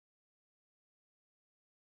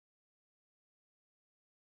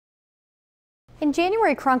In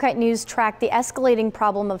January, Cronkite News tracked the escalating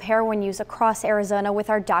problem of heroin use across Arizona with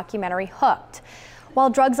our documentary Hooked. While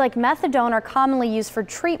drugs like methadone are commonly used for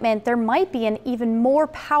treatment, there might be an even more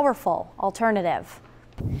powerful alternative.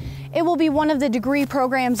 It will be one of the degree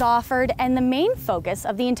programs offered and the main focus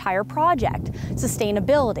of the entire project,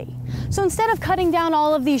 sustainability. So instead of cutting down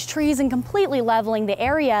all of these trees and completely leveling the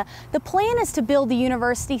area, the plan is to build the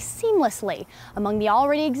university seamlessly among the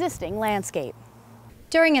already existing landscape.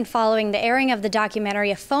 During and following the airing of the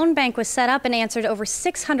documentary, a phone bank was set up and answered over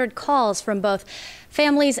 600 calls from both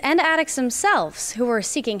families and addicts themselves who were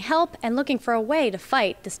seeking help and looking for a way to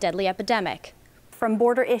fight this deadly epidemic. From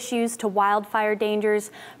border issues to wildfire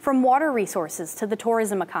dangers, from water resources to the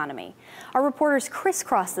tourism economy, our reporters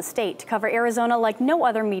crisscross the state to cover Arizona like no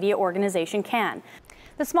other media organization can.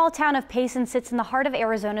 The small town of Payson sits in the heart of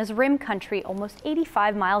Arizona's rim country, almost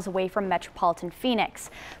 85 miles away from metropolitan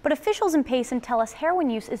Phoenix. But officials in Payson tell us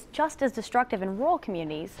heroin use is just as destructive in rural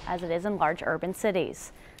communities as it is in large urban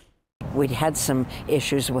cities. We'd had some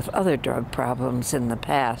issues with other drug problems in the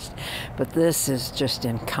past, but this is just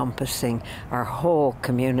encompassing our whole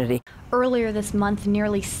community. Earlier this month,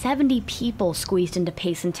 nearly 70 people squeezed into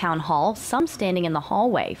Payson Town Hall, some standing in the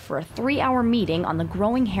hallway for a 3-hour meeting on the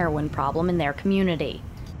growing heroin problem in their community.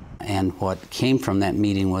 And what came from that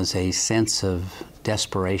meeting was a sense of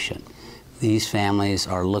desperation. These families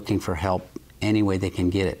are looking for help any way they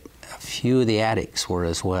can get it. A few of the addicts were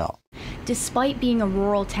as well. Despite being a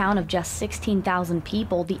rural town of just 16,000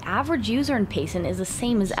 people, the average user in Payson is the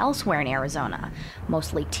same as elsewhere in Arizona,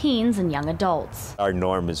 mostly teens and young adults. Our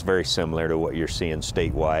norm is very similar to what you're seeing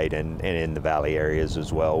statewide and in the valley areas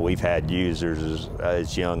as well. We've had users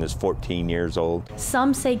as young as 14 years old.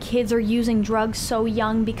 Some say kids are using drugs so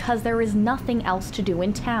young because there is nothing else to do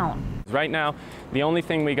in town. Right now, the only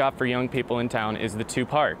thing we got for young people in town is the 2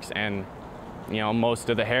 parks, and most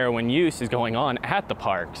of the heroin use is going on at the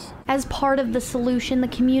parks. As part of the solution, the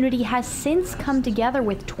community has since come together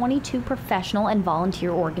with 22 professional and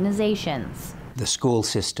volunteer organizations. The school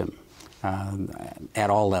system at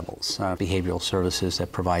all levels, behavioral services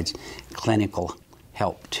that provides clinical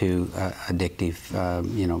help to addictive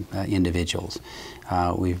individuals.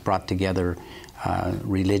 We've brought together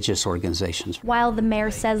religious organizations. While the mayor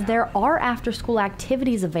says there are after-school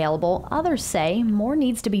activities available, others say more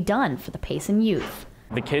needs to be done for the Payson youth.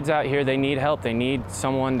 The kids out here, they need help. They need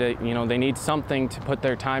someone to, they need something to put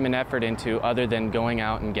their time and effort into other than going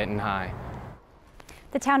out and getting high.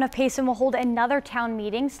 The town of Payson will hold another town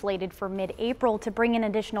meeting slated for mid-April to bring in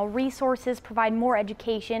additional resources, provide more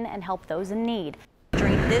education, and help those in need.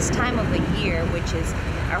 During this time of the year, which is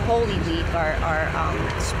our Holy Week,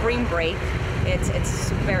 our spring break, it's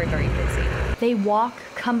very, very busy. They walk,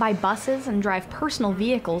 come by buses, and drive personal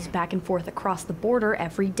vehicles back and forth across the border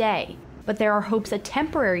every day. But there are hopes a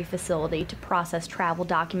temporary facility to process travel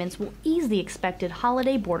documents will ease the expected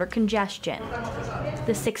holiday border congestion.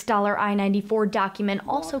 The $6 I-94 document,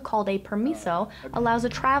 also called a permiso, allows a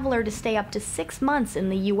traveler to stay up to 6 months in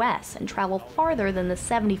the U.S. and travel farther than the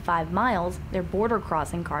 75 miles their border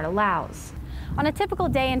crossing card allows. On a typical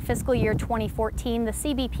day in fiscal year 2014, the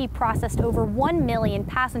CBP processed over 1 million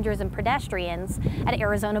passengers and pedestrians at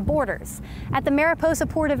Arizona borders. At the Mariposa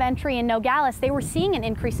port of entry in Nogales, they were seeing an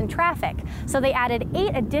increase in traffic, so they added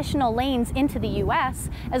 8 additional lanes into the U.S.,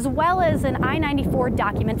 as well as an I-94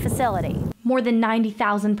 document facility. More than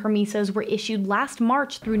 90,000 permisos were issued last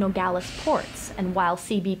March through Nogales ports, and while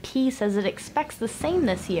CBP says it expects the same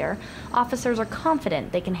this year, officers are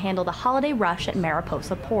confident they can handle the holiday rush at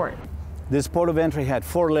Mariposa port. This port of entry had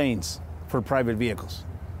 4 lanes for private vehicles.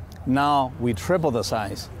 Now we triple the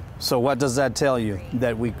size. So what does that tell you?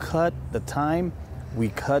 That we cut the time, we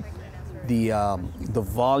cut the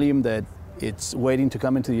volume that it's waiting to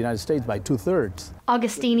come into the United States by 2/3.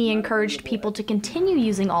 Augustini encouraged people to continue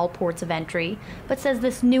using all ports of entry, but says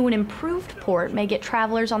this new and improved port may get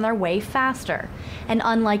travelers on their way faster. And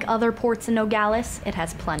unlike other ports in Nogales, it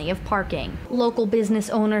has plenty of parking. Local business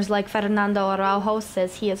owners like Fernando Araujo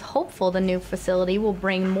says he is hopeful the new facility will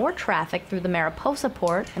bring more traffic through the Mariposa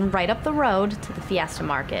port and right up the road to the Fiesta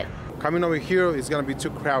Market. Coming over here is going to be too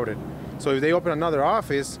crowded. So if they open another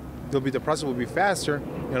office, the process will be faster,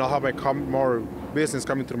 and I'll have more business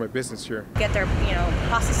coming through my business here. Get their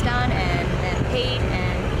process done and paid,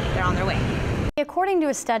 and they're on their way. According to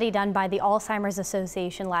a study done by the Alzheimer's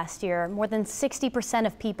Association last year, more than 60%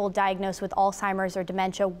 of people diagnosed with Alzheimer's or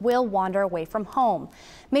dementia will wander away from home.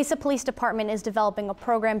 Mesa Police Department is developing a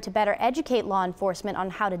program to better educate law enforcement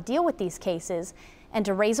on how to deal with these cases and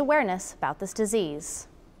to raise awareness about this disease.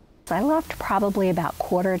 I left probably about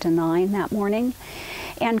 8:45 that morning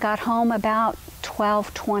and got home about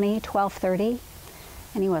 12:20, 12:30,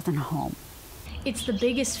 and he wasn't home. It's the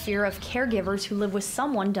biggest fear of caregivers who live with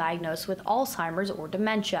someone diagnosed with Alzheimer's or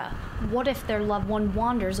dementia. What if their loved one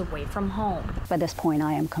wanders away from home? By this point,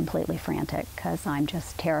 I am completely frantic because I'm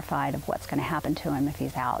just terrified of what's going to happen to him if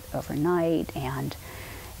he's out overnight, and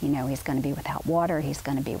you know, he's going to be without water, he's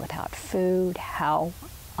going to be without food. How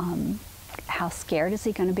scared is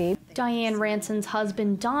he going to be? Diane Ranson's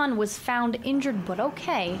husband, Don, was found injured but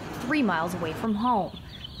okay 3 miles away from home.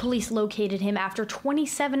 Police located him after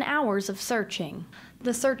 27 hours of searching.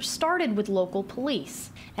 The search started with local police,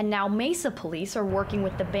 and now Mesa police are working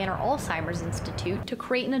with the Banner Alzheimer's Institute to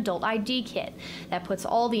create an adult ID kit that puts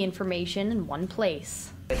all the information in one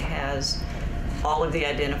place. It has all of the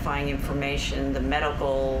identifying information, the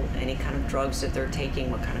medical, any kind of drugs that they're taking,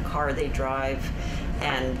 what kind of car they drive,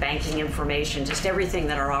 and banking information, just everything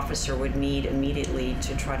that our officer would need immediately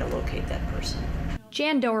to try to locate that person.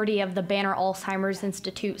 Jan Doherty of the Banner Alzheimer's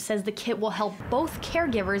Institute says the kit will help both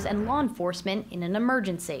caregivers and law enforcement in an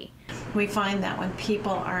emergency. We find that when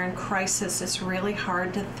people are in crisis, it's really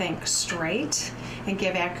hard to think straight and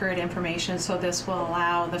give accurate information, so this will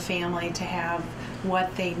allow the family to have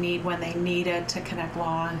what they need when they need it to connect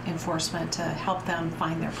law enforcement to help them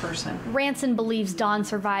find their person. Ranson believes Don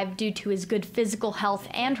survived due to his good physical health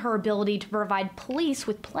and her ability to provide police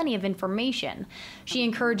with plenty of information. She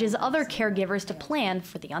encourages other caregivers to plan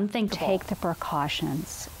for the unthinkable. Take the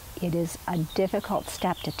precautions. It is a difficult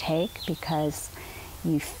step to take because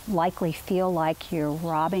you likely feel like you're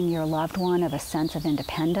robbing your loved one of a sense of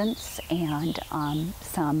independence and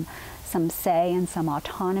some say and some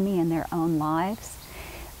autonomy in their own lives,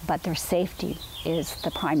 but their safety is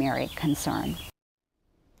the primary concern.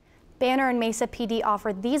 Banner and Mesa PD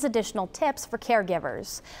offered these additional tips for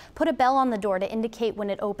caregivers. Put a bell on the door to indicate when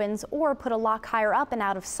it opens, or put a lock higher up and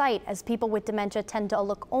out of sight, as people with dementia tend to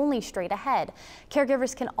look only straight ahead.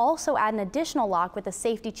 Caregivers can also add an additional lock with a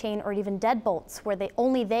safety chain or even deadbolts where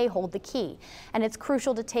only they hold the key. And it's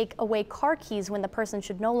crucial to take away car keys when the person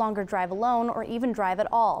should no longer drive alone or even drive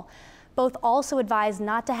at all. Both also advise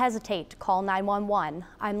not to hesitate to call 911.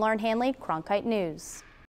 I'm Lauren Handley, Cronkite News.